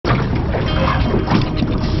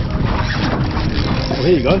Well,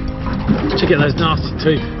 here you go. Check out those nasty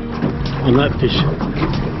teeth on that fish.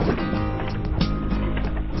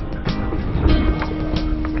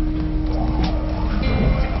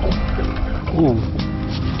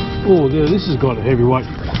 Oh, yeah, this has got a heavy weight.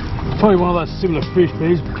 Probably one of those similar fish, but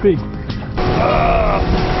he's big.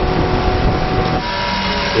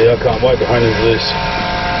 Yeah, I can't wait to hone into this.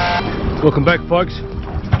 Welcome back, folks.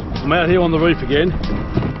 I'm out here on the reef again.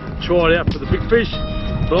 Try it out for the big fish,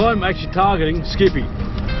 but I'm actually targeting skippy.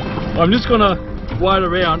 I'm just gonna wait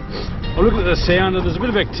around. I'm looking at the sounder. There's a bit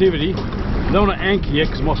of activity. I don't want to anchor yet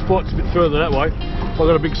because my spot's a bit further that way. I've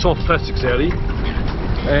got a big soft plastics out here,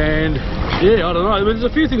 and yeah, I don't know. There's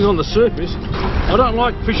a few things on the surface. I don't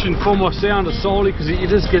like fishing for my sounder solely because you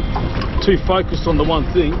just get too focused on the one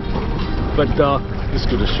thing. But let's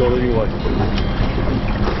give it a shot anyway.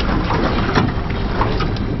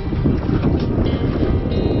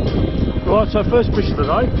 Right, so first fish of the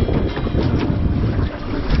day.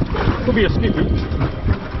 Could be a skippy.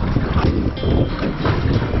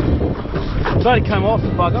 So he came off the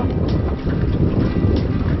bugger.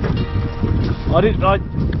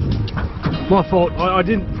 My fault. I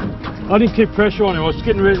didn't keep pressure on him. I was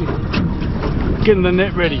getting ready, getting the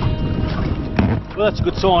net ready. Well, that's a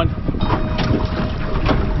good sign.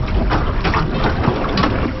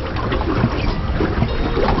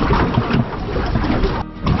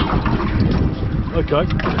 Okay.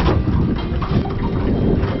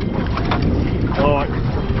 Alright.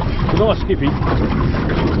 Nice skippy.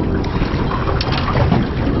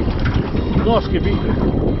 Nice skippy.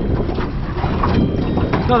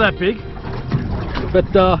 Not that big, but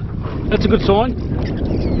that's a good sign.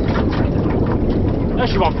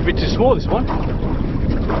 Actually might be a bit too small, this one.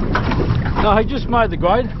 No, he just made the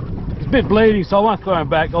grade. He's a bit bleeding, so I won't throw him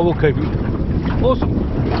back. I will keep him. Awesome.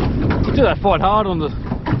 You do that fight hard on the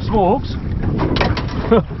small hooks.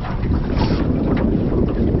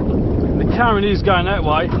 The current is going that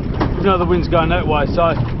way. You know the wind's going that way,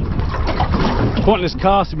 so pointless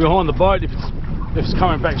casting behind the boat if it's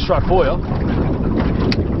coming back straight for you.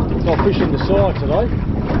 So I'm fishing the side today.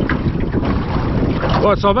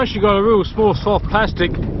 Right, so I've actually got a real small soft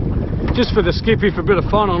plastic just for the skippy for a bit of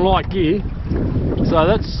fun on light gear. So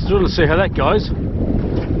that's sort of see how that goes.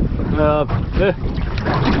 Yeah.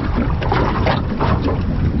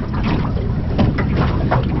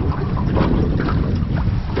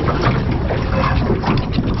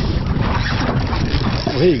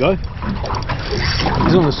 Well, here you go.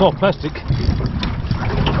 He's on the soft plastic.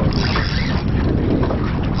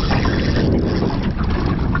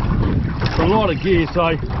 A lot of gear, so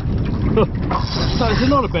it's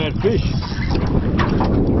not a bad fish.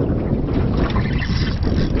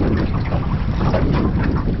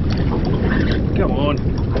 Come on.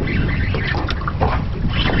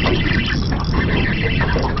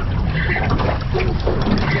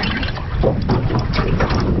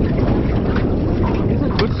 It's a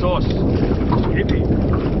good size skippy.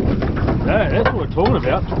 Yeah, that's what we're talking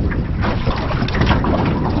about.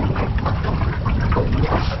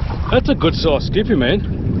 That's a good size skippy, man.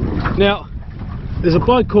 Now, there's a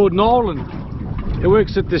bloke called Nolan. He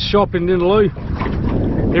works at this shop in Ninaloo.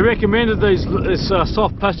 He recommended this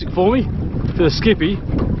soft plastic for me, for the skippy.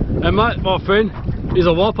 And mate, my friend, is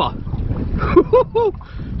a whopper.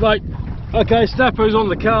 Mate, okay, snapper's on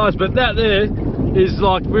the cars, but that there is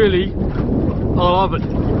like really, I love it.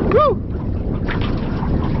 Woo!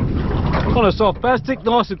 On a soft plastic,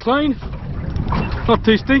 nice and clean. Not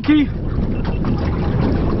too stinky.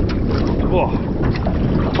 Oh,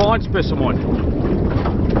 fine specimen.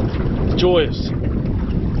 Joyous.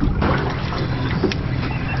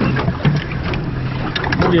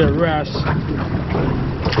 Yeah, wrasse.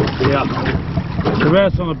 Yeah, the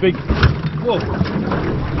wrasse on a big, whoa,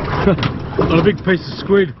 on a big piece of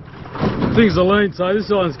squid. Things are lean, so this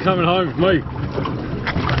one's coming home with me.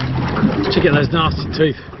 Check out those nasty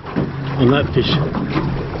teeth on that fish.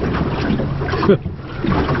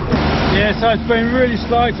 Yeah, so it's been really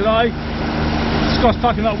slow today. Got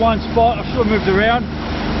stuck in that one spot. I should have moved around.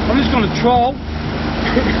 I'm just going to troll,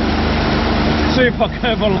 see if I can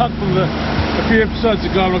have a luck from a few episodes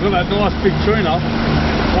ago when I got that nice big tuna.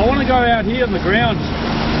 I want to go out here on the ground,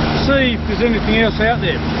 see if there's anything else out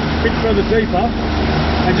there, a bit further deeper,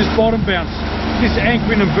 and just bottom bounce. This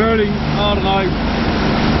anchoring and burning, I don't know.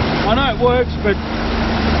 I know it works, but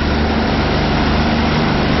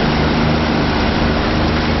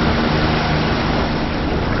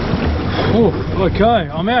oh, okay,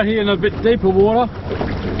 I'm out here in a bit deeper water,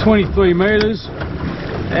 23 metres,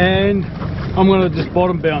 and I'm going to just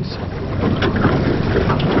bottom bounce.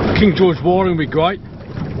 King George water will be great.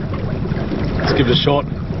 Let's give it a shot.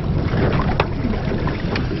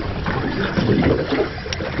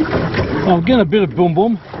 I'm getting a bit of boom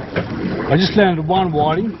boom. I just landed one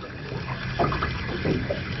whiting.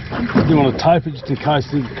 I didn't want to tape it just in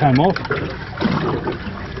case it came off.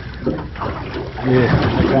 Yeah,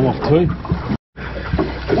 they came off too.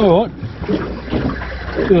 Alright.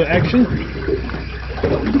 Bit of action.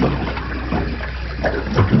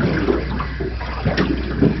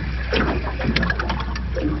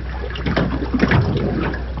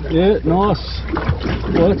 Yeah, nice.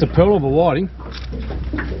 Well, that's a pearl of a whiting.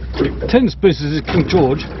 10 species is King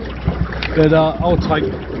George, but I'll take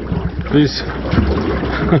this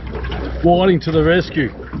whiting to the rescue,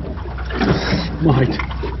 mate.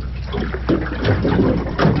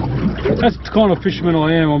 That's the kind of fisherman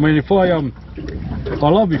I am. I mean, if I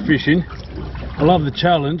love me fishing, I love the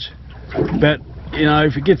challenge, but you know,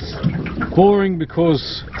 if it gets boring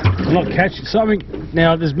because I'm not catching something,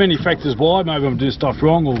 now there's many factors why. Maybe I'm doing stuff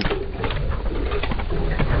wrong, or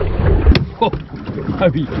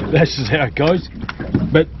maybe that's just how it goes.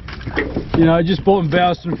 But you know, just bought and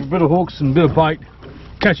bowsing for a bit of hooks and a bit of bait,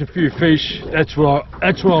 catch a few fish. That's what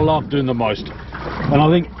I love doing the most. And I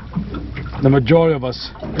think the majority of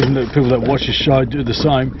us, even the people that watch the show, do the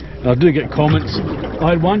same. And I do get comments.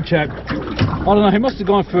 I had one chap, I don't know, he must have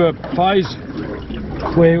gone for a phase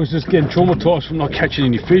where he was just getting traumatised from not catching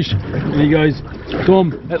any fish. And he goes,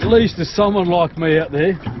 Tom, at least there's someone like me out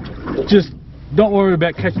there, just not worried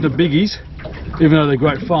about catching the biggies, even though they're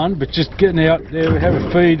great fun, but just getting out there, have a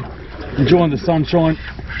feed, enjoying the sunshine.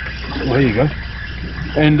 Well, there you go.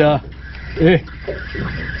 And yeah,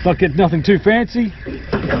 not get nothing too fancy,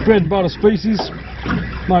 bread and butter species.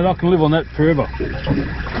 Mate, I can live on that forever.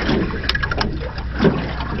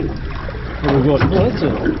 What have we got? Oh, that's a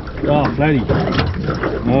flatty.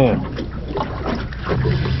 Oh.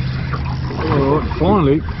 Alright,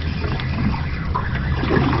 finally.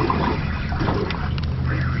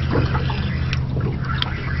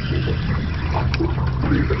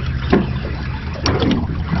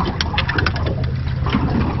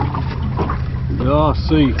 Yeah, I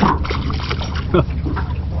see.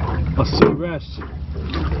 I see wrasse.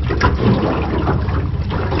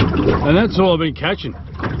 And that's all I've been catching.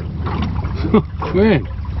 Man,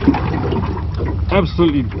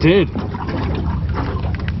 absolutely dead.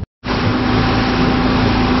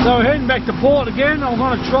 So we're heading back to port again. I'm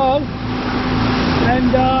on a troll,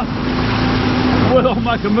 and whether I'll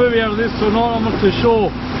make a movie out of this or not, I'm not too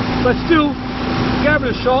sure. But still, gave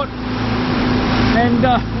it a shot, and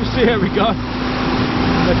we'll see how we go.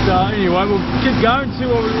 But anyway, we'll keep going and see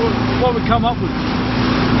what we come up with.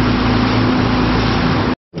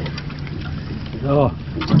 Oh,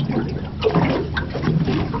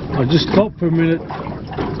 I just stopped for a minute.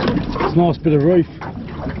 It's a nice bit of reef.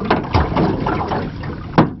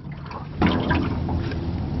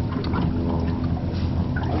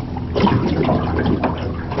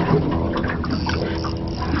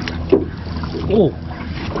 Oh,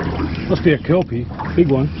 must be a kelpie, big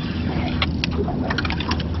one.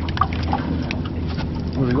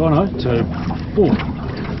 What have we got? No, it's a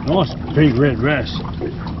nice big red wrasse.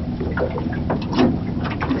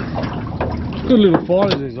 Good little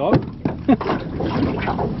fighters these are.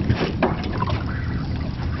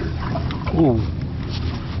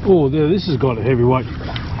 Oh, there. This has got a heavy weight.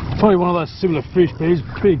 Probably one of those similar fish, but he's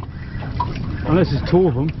big. Unless there's two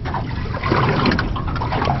of them.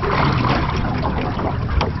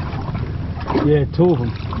 Yeah, two of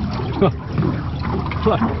them.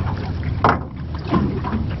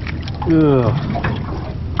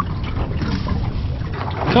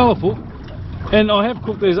 Colourful, and I have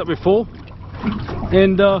cooked these up before,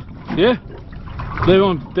 and yeah,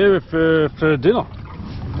 they're for dinner.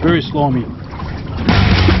 Very slimy.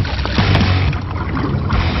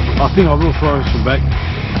 I think I will throw some back.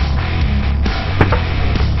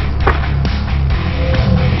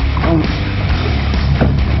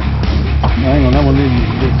 Hang on, that one there.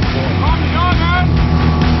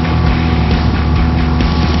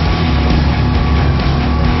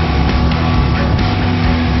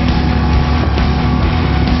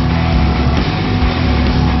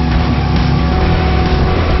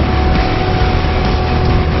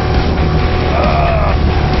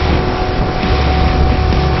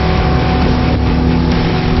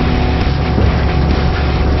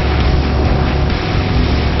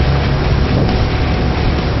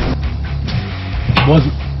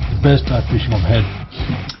 Wasn't the best day fishing I've had,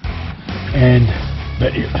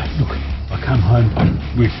 but look, I come home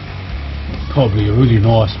with probably a really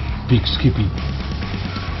nice big skippy.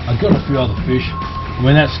 I got a few other fish.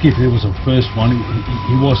 When that skippy was the first one,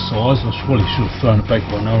 he was sized. I probably should have thrown it back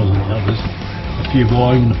by none of the others. A few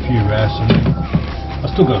whiting and a few wrasse, and I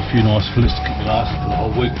still got a few nice fillets to keep me lasting for the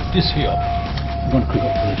whole week. This here I'm going to cook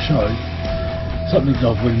up for the show. Something that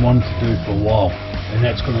I've been wanting to do for a while, and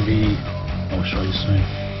that's going to be, I'll show you soon.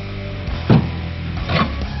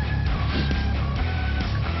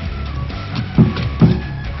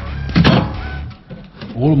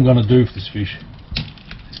 All I'm going to do for this fish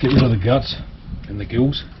is get rid of the guts and the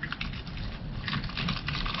gills.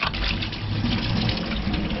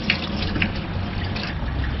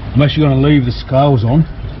 I'm actually going to leave the scales on,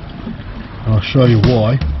 and I'll show you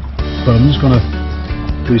why, but I'm just going to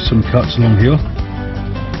do some cuts along here.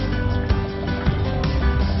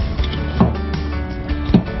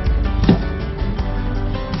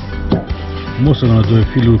 I'm also going to do a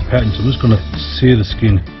few little patterns. I'm just going to sear the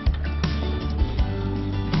skin.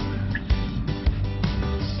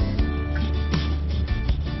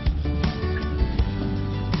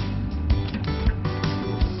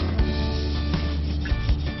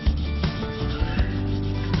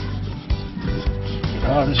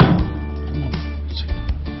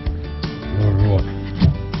 Alright.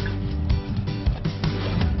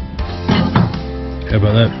 How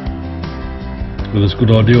about that? Whether it's a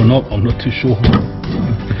good idea or not, I'm not too sure.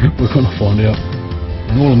 We're going to find out.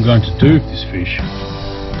 And all I'm going to do with this fish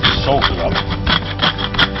is salt it up.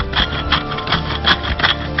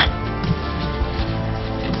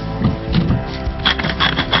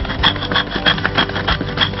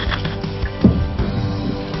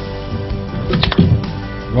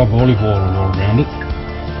 Rub olive oil all around it.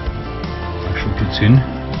 Make sure it gets in.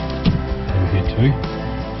 Over here too.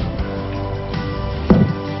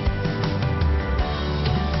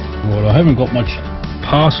 Right, I haven't got much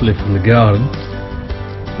parsley from the garden,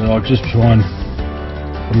 but I'll just try and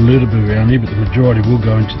put a little bit around here, but the majority will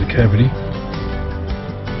go into the cavity.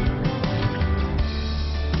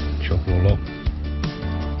 Chop it all up.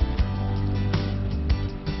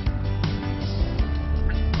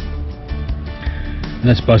 And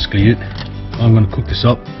that's basically it. I'm going to cook this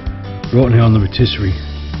up right now on the rotisserie.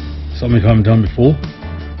 Something I haven't done before,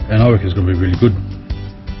 and I reckon it's going to be really good.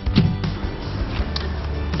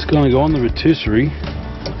 It's going to go on the rotisserie.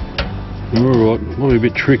 Alright, might be a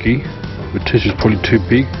bit tricky. Rotisserie's probably too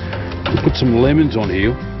big. We'll put some lemons on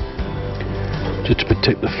here, just to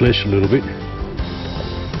protect the flesh a little bit.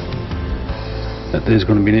 That there's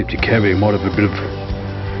going to be an empty cavity. Might have a bit of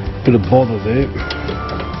bother there.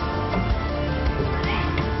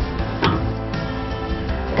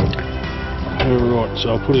 Alright,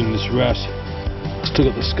 so I'll put in this ras. Still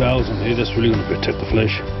got the scales in here, that's really going to protect the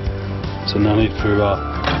flesh. So no need for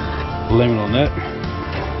lemon on that.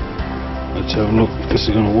 Let's have a look if this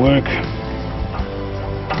is going to work. I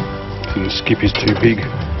think the skippy's too big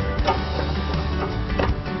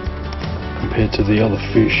compared to the other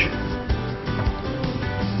fish.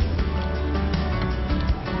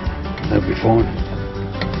 That'll be fine.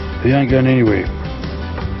 He ain't going anywhere.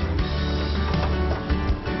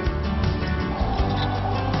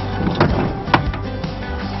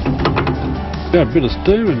 Got a bit of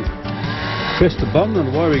steam and press the button and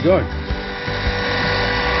away we go.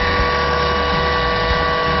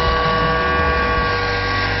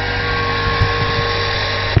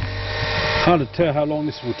 Hard to tell how long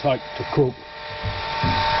this will take to cook.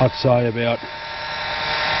 I'd say about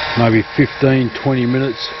maybe 15-20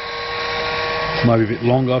 minutes, maybe a bit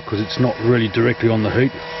longer because it's not really directly on the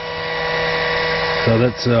heat. So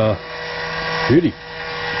that's beauty.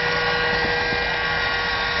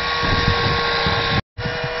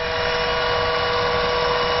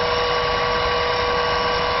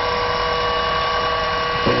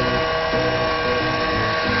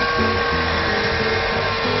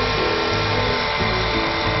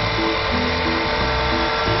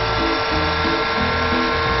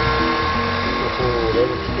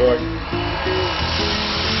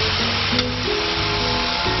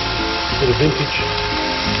 Bit of vintage.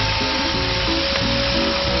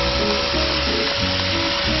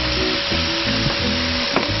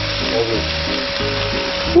 Lovely.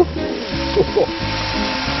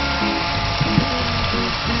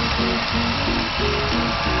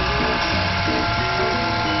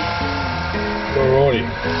 Alrighty.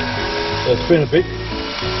 So it's been a bit.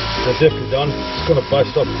 It's definitely done. It's going to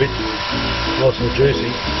bust up a bit, nice and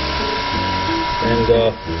juicy. And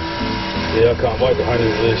yeah, I can't wait to hone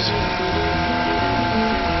into this.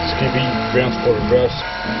 Skippy, brown spotted bass.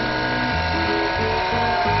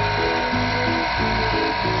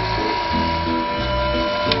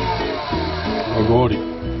 Alrighty,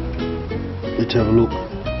 let's have a look.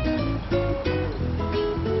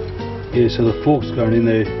 Yeah, so the fork's going in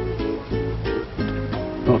there,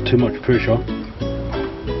 not too much pressure.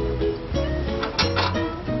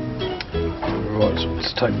 Right, so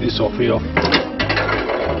let's take this off here.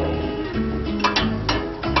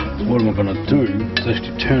 what am I going to do is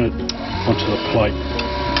actually turn it onto the plate.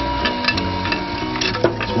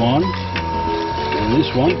 This one, and this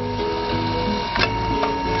one.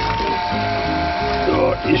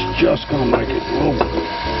 Oh, it's just going to make it roll.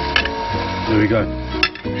 There we go.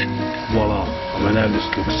 Voila. I mean, that just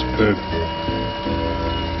looks superb.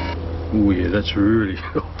 Oh yeah, that's really,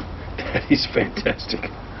 that is fantastic.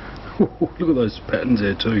 Look at those patterns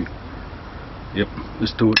there too. Yep,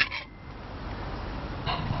 let's do it.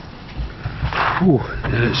 Oh,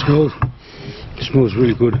 and it smells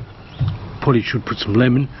really good. Probably should put some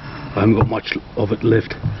lemon. I haven't got much of it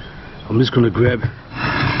left. I'm just going to grab,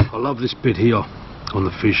 I love this bit here on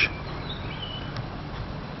the fish.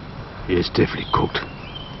 Yeah, it's definitely cooked.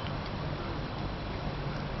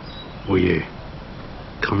 Oh yeah,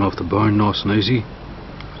 coming off the bone nice and easy.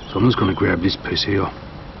 So I'm just going to grab this piece here.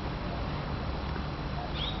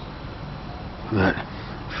 That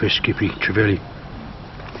fish skippy trevally.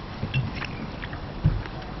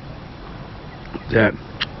 That,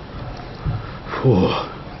 oh,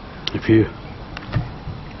 if you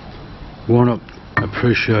want to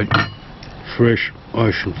appreciate fresh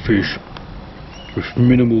ocean fish with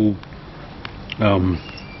minimal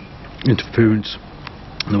interference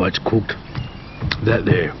in the way it's cooked, that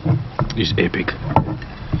there is epic.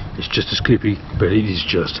 It's just a skippy, but it is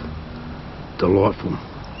just delightful.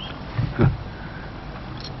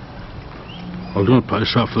 I was going to play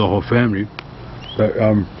this up for the whole family, but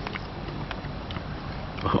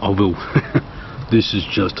I will. This is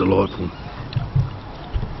just delightful.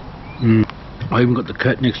 I even got the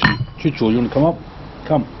cat next to me. Chicho, you want to come up?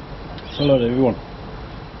 Come. Say hello to everyone.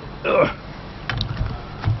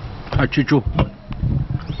 Hi Chicho.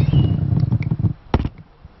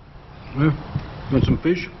 Yeah, want some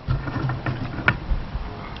fish?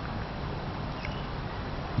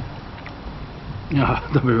 Yeah,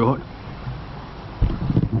 that'll be right.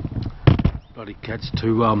 Bloody cat's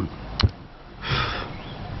too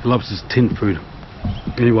loves his tin food.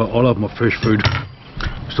 Anyway, I love my fresh food.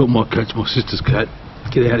 It's not my cat's my sister's cat.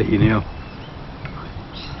 Get out of here now.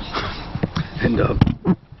 And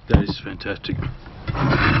that is fantastic.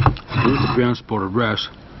 Here's the brown spotted wrasse.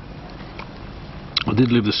 I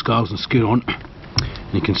did leave the scales and skin on,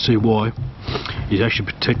 and you can see why. He's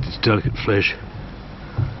actually protected its delicate flesh.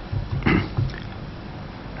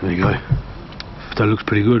 There you go. That looks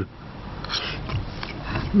pretty good.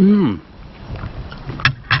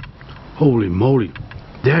 Holy moly,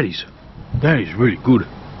 that is really good.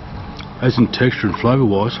 As in texture and flavour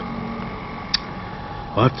wise,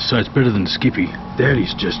 I have to say it's better than the skippy. That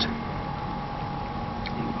is just,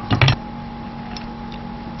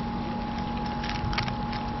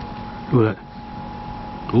 look at that.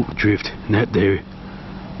 Oh, drift, and that there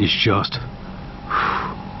is just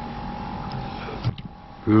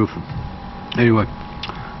beautiful. Anyway,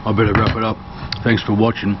 I better wrap it up. Thanks for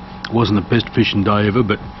watching. It wasn't the best fishing day ever,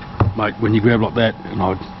 but mate, when you grab like that, and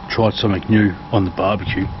I tried something new on the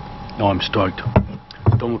barbecue, I'm stoked.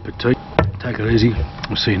 Bon appetit. Take it easy.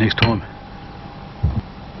 We'll see you next time.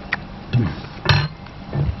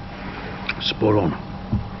 Spot on.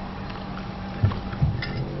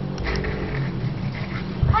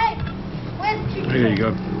 Hey, where's the chicken? There you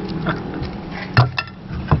go.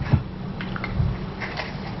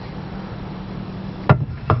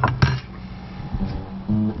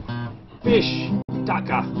 Fish,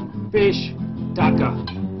 tucker, fish, tucker,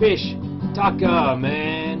 fish, tucker,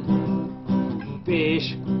 man.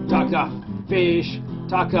 Fish, tucker,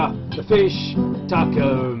 the fish,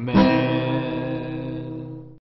 tucker, man.